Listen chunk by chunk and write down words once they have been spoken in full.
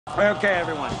Okay,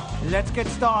 everyone, let's get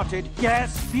started.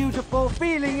 Yes, beautiful,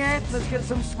 feeling it. Let's get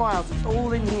some smiles. It's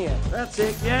all in here. That's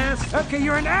it, yes. Okay,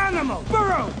 you're an animal.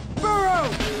 Burrow, burrow.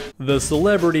 The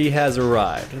celebrity has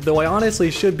arrived, though I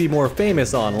honestly should be more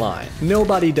famous online.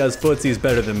 Nobody does footsies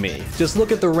better than me. Just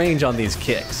look at the range on these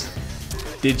kicks.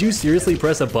 Did you seriously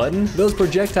press a button? Those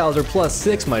projectiles are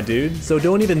 +6, my dude, so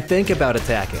don't even think about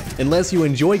attacking, unless you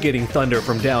enjoy getting thunder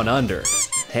from down under.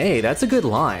 Hey, that's a good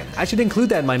line. I should include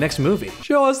that in my next movie.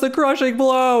 Show us the crushing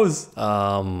blows!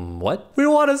 What? We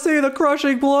want to see the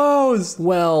crushing blows!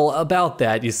 Well, about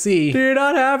that, you see. Do you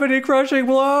not have any crushing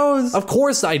blows? Of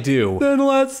course I do. Then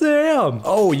let's see them.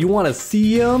 Oh, you want to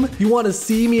see them? You want to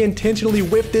see me intentionally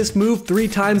whip this move 3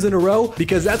 times in a row?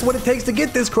 Because that's what it takes to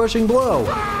get this crushing blow.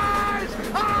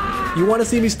 You want to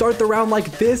see me start the round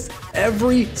like this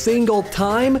every single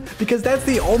time? Because that's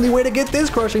the only way to get this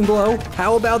crushing blow.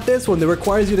 How about this one that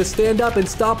requires you to stand up and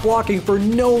stop blocking for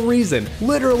no reason?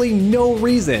 Literally no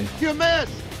reason. You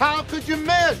missed! How could you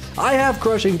miss? I have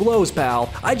crushing blows,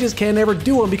 pal. I just can't ever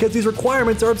do them because these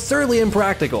requirements are absurdly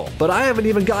impractical. But I haven't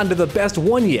even gotten to the best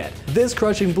one yet. This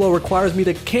crushing blow requires me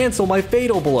to cancel my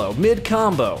fatal blow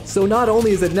mid-combo. So not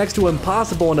only is it next to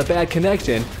impossible in a bad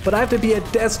connection, but I have to be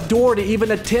at death's door to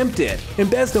even attempt it. And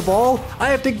best of all, I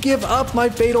have to give up my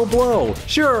fatal blow.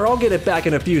 Sure, I'll get it back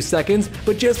in a few seconds,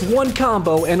 but just one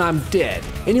combo and I'm dead.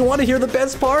 And you want to hear the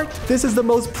best part? This is the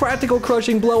most practical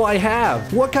crushing blow I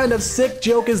have. What kind of sick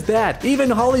joke is that? Even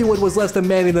Hollywood was less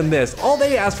demanding than this. All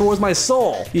they asked for was my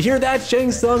soul. You hear that,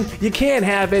 Shang Tsung? You can't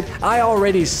have it. I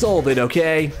already sold it,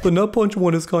 okay? The nut punch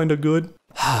one is kinda good.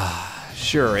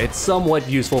 Sure, it's somewhat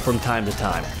useful from time to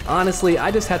time. Honestly,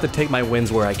 I just have to take my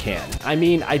wins where I can. I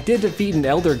mean, I did defeat an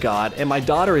Elder God, and my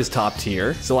daughter is top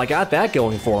tier, so I got that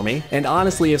going for me. And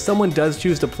honestly, if someone does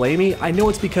choose to play me, I know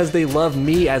it's because they love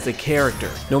me as a character.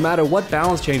 No matter what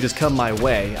balance changes come my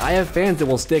way, I have fans that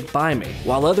will stick by me.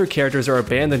 While other characters are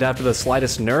abandoned after the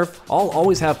slightest nerf, I'll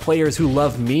always have players who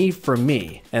love me for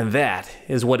me. And that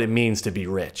is what it means to be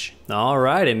rich.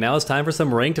 Alright, and now it's time for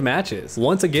some ranked matches.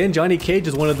 Once again, Johnny Cage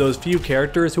is one of those few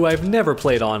characters who I've never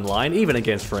played online, even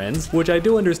against friends, which I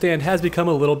do understand has become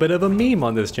a little bit of a meme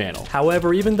on this channel.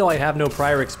 However, even though I have no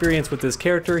prior experience with this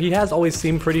character, he has always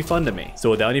seemed pretty fun to me. So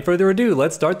without any further ado,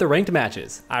 let's start the ranked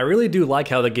matches. I really do like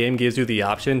how the game gives you the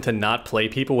option to not play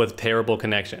people with terrible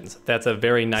connections. That's a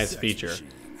very nice feature.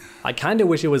 I kinda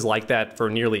wish it was like that for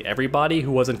nearly everybody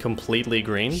who wasn't completely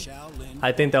green.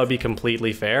 I think that would be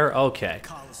completely fair. Okay.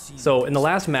 So in the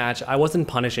last match, I wasn't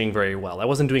punishing very well. I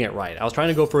wasn't doing it right. I was trying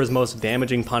to go for his most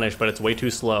damaging punish, but it's way too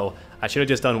slow. I should have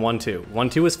just done 1-2.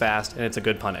 1-2 is fast, and it's a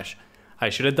good punish. I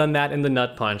should have done that in the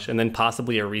nut punch, and then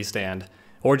possibly a restand.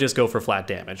 Or just go for flat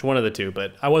damage. One of the two,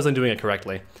 but I wasn't doing it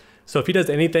correctly. So if he does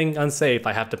anything unsafe,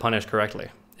 I have to punish correctly.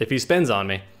 If he spins on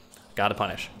me, gotta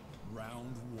punish.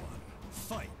 Round 1,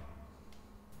 fight.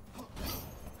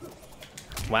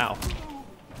 Wow.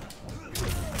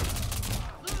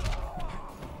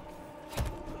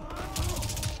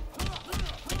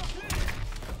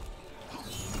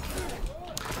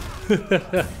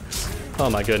 Oh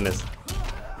my goodness.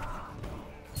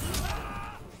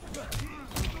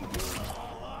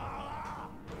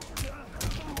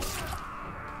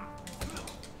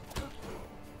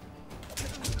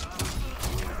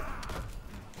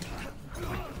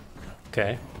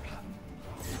 Okay.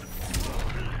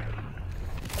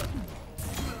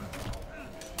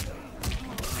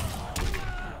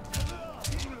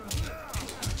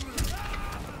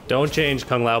 Don't change,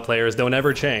 Kung Lao players. Don't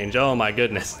ever change. Oh my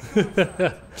goodness.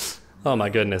 Oh my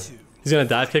goodness. He's gonna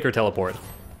dive kick or teleport.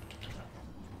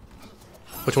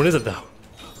 Which one is it though?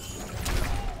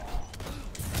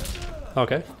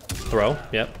 Okay. Throw.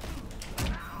 Yep.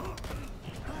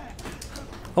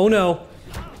 Oh no.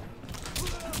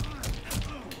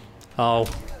 Oh.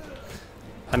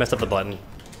 I messed up the button.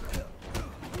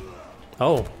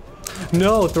 Oh.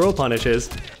 No, throw punishes.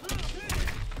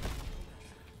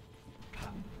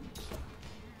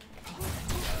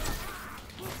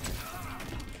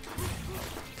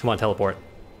 Come on, teleport.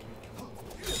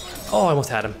 Oh, I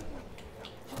almost had him.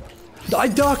 I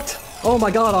ducked! Oh my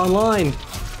god, online!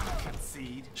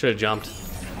 Should have jumped.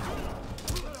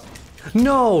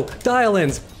 No!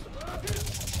 Dial-ins!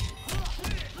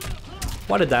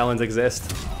 Why did dial-ins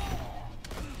exist?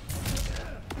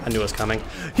 I knew it was coming.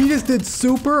 He just did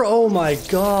super? Oh my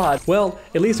god. Well,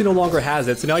 at least he no longer has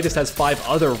it, so now he just has 5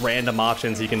 other random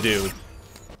options he can do.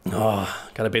 Oh,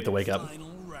 gotta bait the wake up.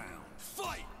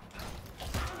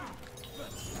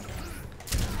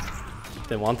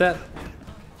 Didn't want that?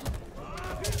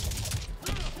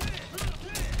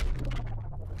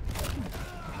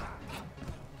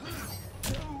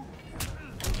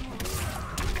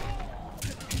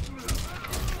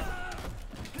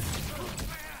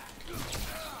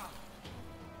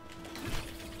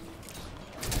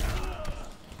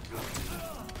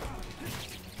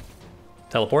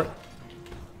 Teleport.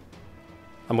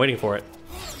 I'm waiting for it.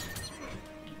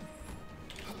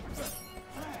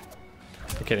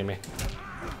 You're kidding me.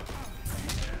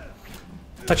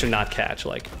 That should not catch,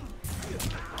 like.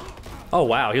 Oh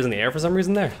wow, he was in the air for some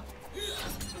reason there.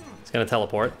 He's gonna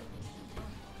teleport.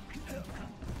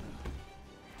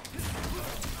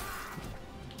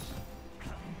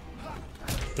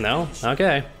 No?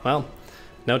 Okay, well,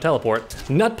 no teleport.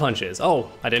 Nut punches.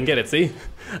 Oh, I didn't get it, see?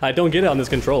 I don't get it on this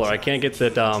controller. I can't get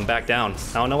it back down.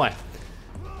 I don't know why.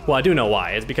 Well, I do know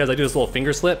why. It's because I do this little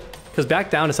finger slip. Because back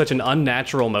down is such an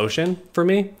unnatural motion for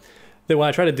me that when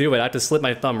I try to do it, I have to slip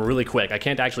my thumb really quick. I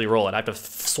can't actually roll it. I have to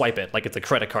swipe it like it's a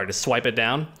credit card, to swipe it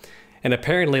down. And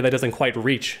apparently that doesn't quite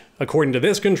reach. According to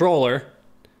this controller,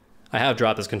 I have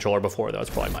dropped this controller before though. It's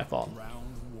probably my fault.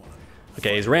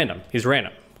 Okay, he's random. He's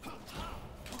random.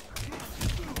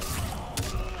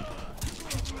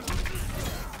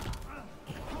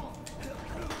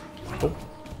 Oh.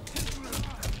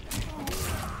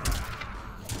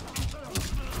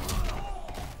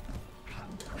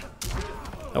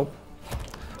 Oh.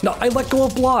 No, I let go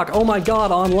of block. Oh my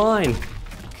god, online.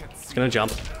 He's gonna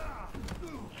jump.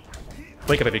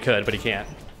 Wake up if he could, but he can't.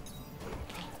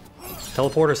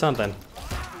 Teleport or something.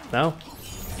 No?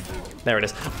 There it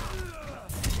is.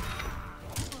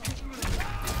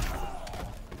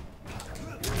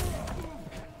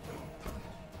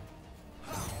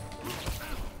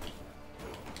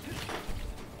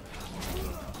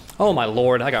 Oh my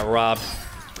lord, I got robbed.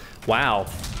 Wow.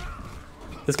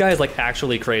 This guy is like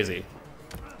actually crazy.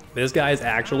 This guy is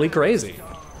actually crazy.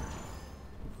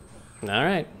 All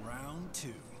right. Round 2.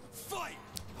 Fight.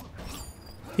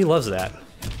 He loves that.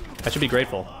 I should be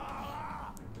grateful.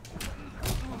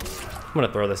 I'm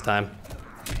gonna throw this time.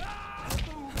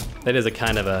 That is a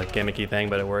kind of a gimmicky thing,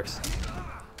 but it works.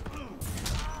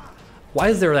 Why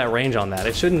is there that range on that?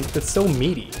 It shouldn't, it's so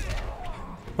meaty.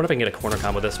 What if I can get a corner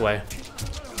combo this way?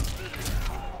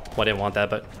 Well, I didn't want that,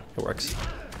 but it works.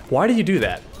 Why did you do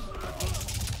that?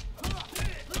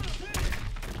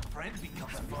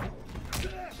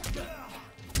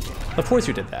 Of course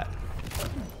you did that.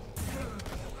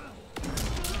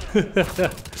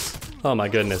 Oh my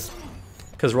goodness.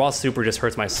 Because raw super just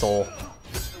hurts my soul.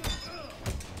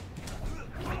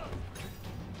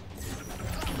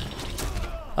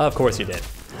 Of course you did.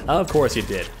 Of course you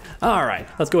did. All right,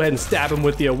 let's go ahead and stab him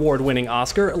with the award-winning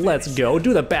Oscar. Let's go,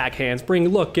 do the back handspring,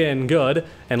 looking good,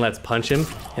 and let's punch him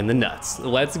in the nuts.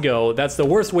 Let's go. That's the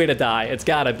worst way to die. It's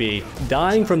gotta be.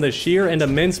 Dying from the sheer and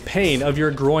immense pain of your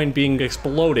groin being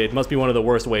exploded must be one of the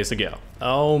worst ways to go.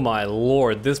 Oh my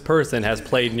lord, this person has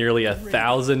played nearly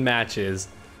 1,000 matches.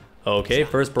 Okay,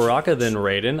 first Baraka, then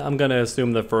Raiden. I'm gonna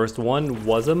assume the first one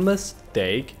was a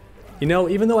mistake. You know,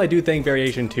 even though I do think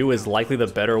Variation 2 is likely the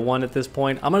better one at this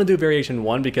point, I'm gonna do Variation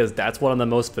 1 because that's what I'm the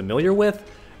most familiar with.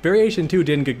 Variation 2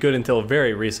 didn't get good until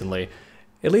very recently.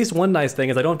 At least one nice thing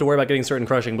is I don't have to worry about getting certain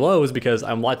crushing blows because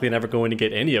I'm likely never going to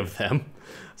get any of them.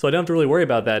 So I don't have to really worry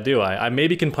about that, do I? I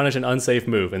maybe can punish an unsafe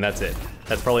move and that's it.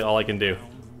 That's probably all I can do.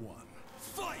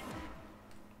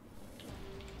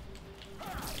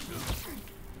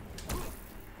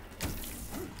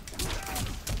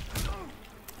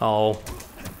 Oh.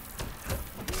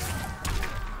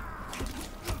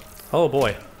 Oh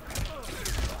boy.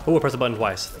 Ooh, I pressed the button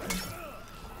twice.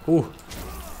 Ooh.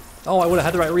 Oh, I would have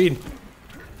had the right read.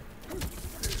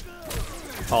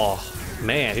 Oh,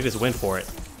 man, he just went for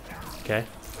it. Okay.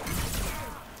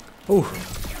 Ooh.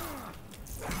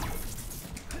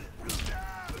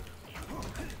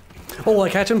 Oh, will I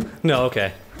catch him? No,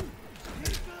 okay.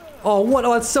 Oh, what?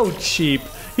 Oh, that's so cheap.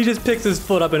 He just picks his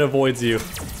foot up and avoids you.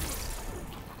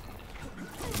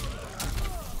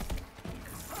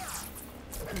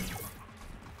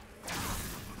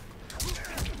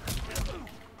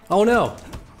 Oh no!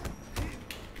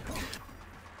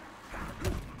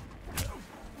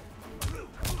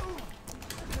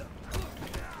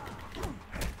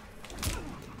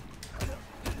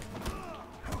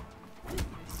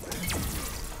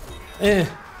 Eh.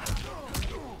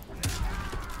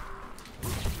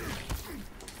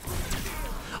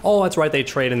 Oh, that's right, they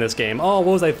trade in this game. Oh,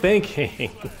 what was I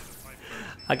thinking?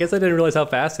 I guess I didn't realize how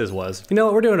fast this was. You know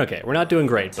what, we're doing okay. We're not doing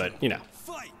great, but you know.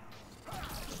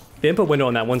 The input window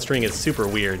on that one string is super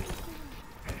weird.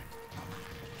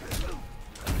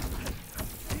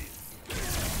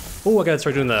 Oh, I gotta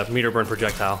start doing the meter burn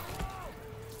projectile.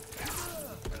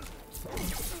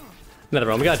 Another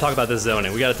one, we gotta talk about this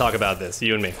zoning. We gotta talk about this,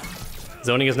 you and me.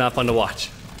 Zoning is not fun to watch.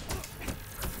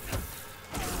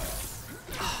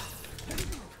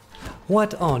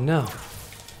 What? Oh no.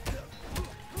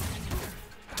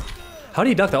 How do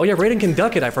you duck that? Oh yeah, Raiden can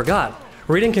duck it, I forgot.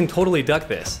 Raiden can totally duck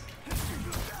this.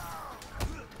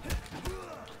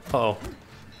 Uh-oh.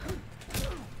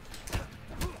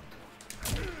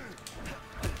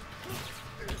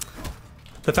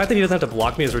 The fact that he doesn't have to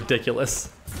block me is ridiculous.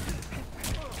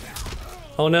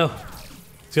 Oh no.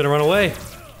 He's gonna run away.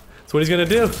 That's what he's gonna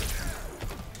do.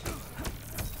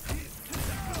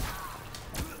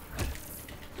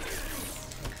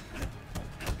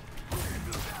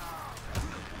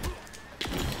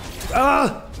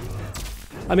 Ah!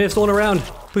 I may have stolen around.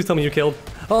 Please tell me you killed.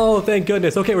 Oh, thank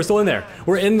goodness. Okay, we're still in there.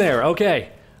 We're in there.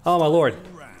 Okay. Oh my lord.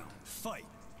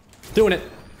 Doing it.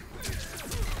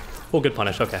 Oh, good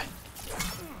punish. Okay.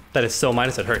 That is so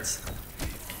minus. It hurts.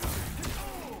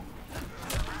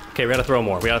 Okay, we gotta throw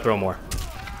more. We gotta throw more.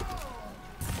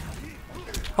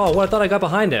 Oh, what? I thought I got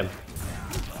behind him.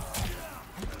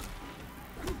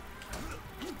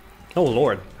 Oh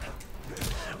lord.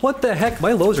 What the heck?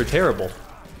 My lows are terrible.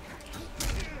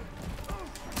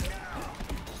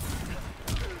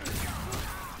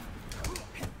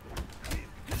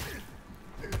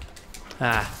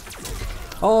 Ah.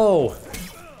 Oh!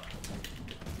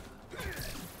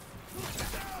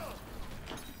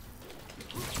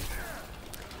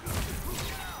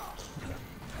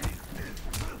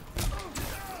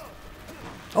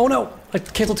 Oh no! I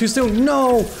canceled too soon!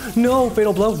 No! No!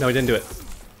 Fatal blow? No, I didn't do it.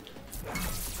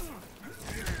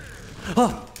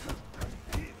 Oh!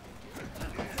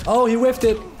 Oh, he whiffed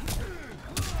it!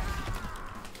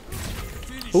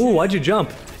 Ooh, why'd you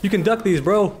jump? You can duck these,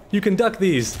 bro. You can duck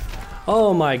these.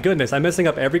 Oh my goodness, I'm messing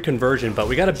up every conversion, but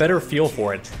we got a better feel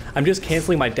for it. I'm just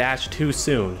canceling my dash too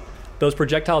soon. Those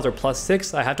projectiles are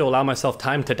 +6, I have to allow myself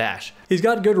time to dash. He's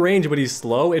got good range, but he's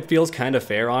slow. It feels kind of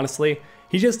fair, honestly.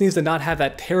 He just needs to not have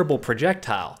that terrible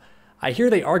projectile. I hear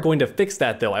they are going to fix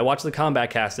that though. I watched the Kombat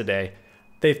cast today.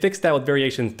 They fixed that with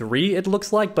variation 3, it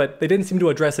looks like, but they didn't seem to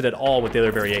address it at all with the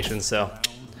other variations, so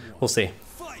we'll see.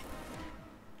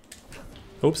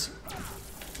 Oops.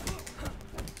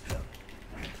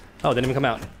 Oh, didn't even come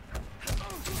out.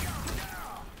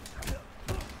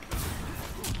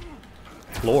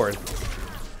 Lord.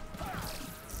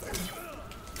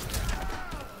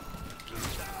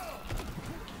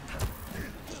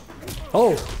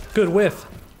 Oh, good whiff.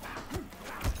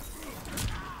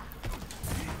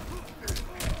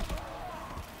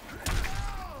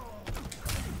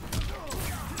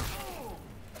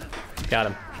 Got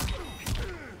him.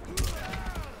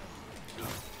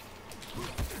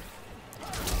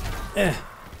 Eh.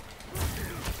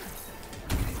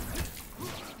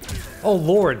 Oh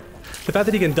lord. The fact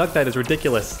that he can duck that is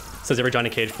ridiculous, says every Johnny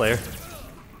Cage player.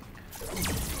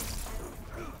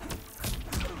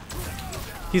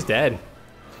 He's dead.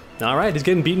 Alright, he's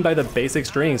getting beaten by the basic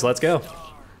strings. Let's go.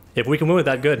 If we can win with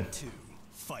that, good.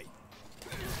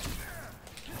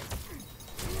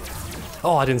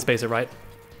 Oh, I didn't space it right.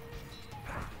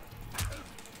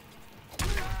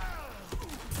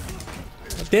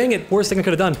 Dang it, worst thing I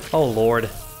could have done. Oh lord.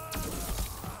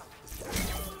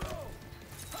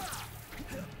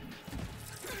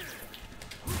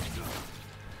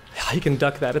 He can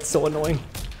duck that, it's so annoying.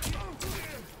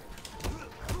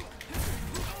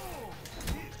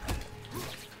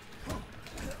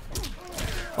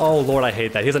 Oh lord, I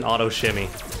hate that. He has an auto shimmy.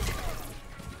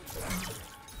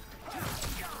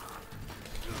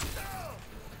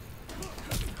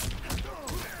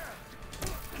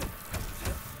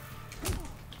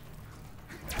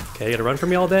 Okay, you gotta run from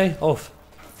me all day? Oh.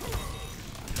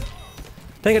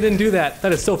 Dang, I didn't do that.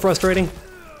 That is so frustrating.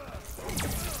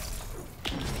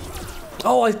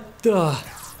 Oh,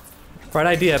 right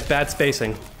idea, bad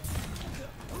spacing.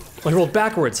 Oh, he rolled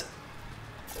backwards.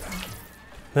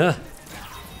 Oh.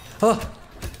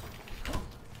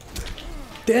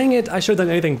 Dang it, I should have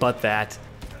done anything but that.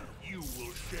 You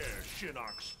will share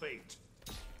Shinnok's fate.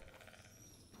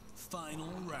 Final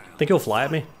round. Think he'll fly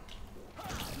at me?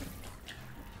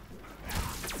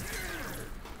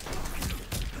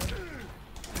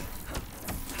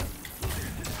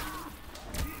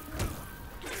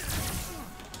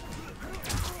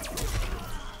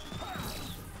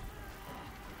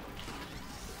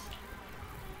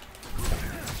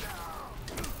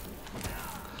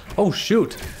 Oh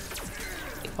shoot!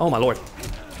 Oh my lord.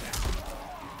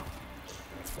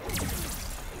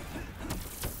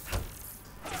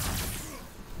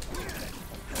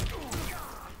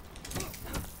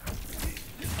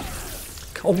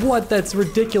 Oh what? That's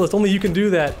ridiculous. Only you can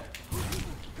do that.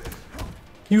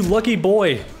 You lucky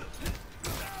boy.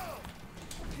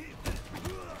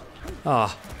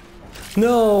 Ah.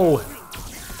 No!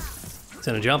 He's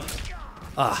gonna jump.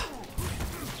 Ah.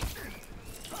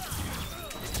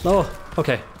 Oh,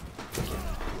 okay.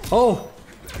 Oh!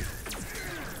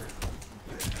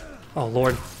 Oh,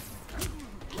 Lord.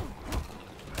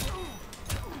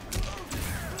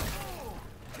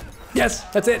 Yes,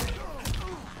 that's it.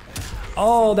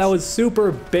 Oh, that was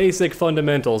super basic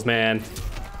fundamentals, man.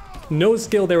 No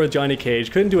skill there with Johnny Cage,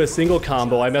 couldn't do a single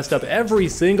combo. I messed up every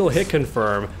single hit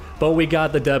confirm, but we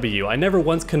got the W. I never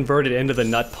once converted into the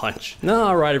nut punch.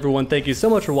 Alright everyone, thank you so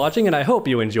much for watching and I hope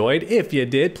you enjoyed. If you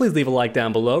did, please leave a like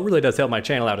down below, it really does help my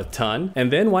channel out a ton.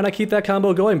 And then why not keep that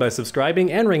combo going by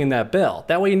subscribing and ringing that bell.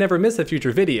 That way you never miss a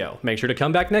future video. Make sure to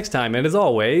come back next time and as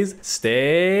always,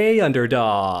 stay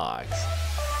underdogs.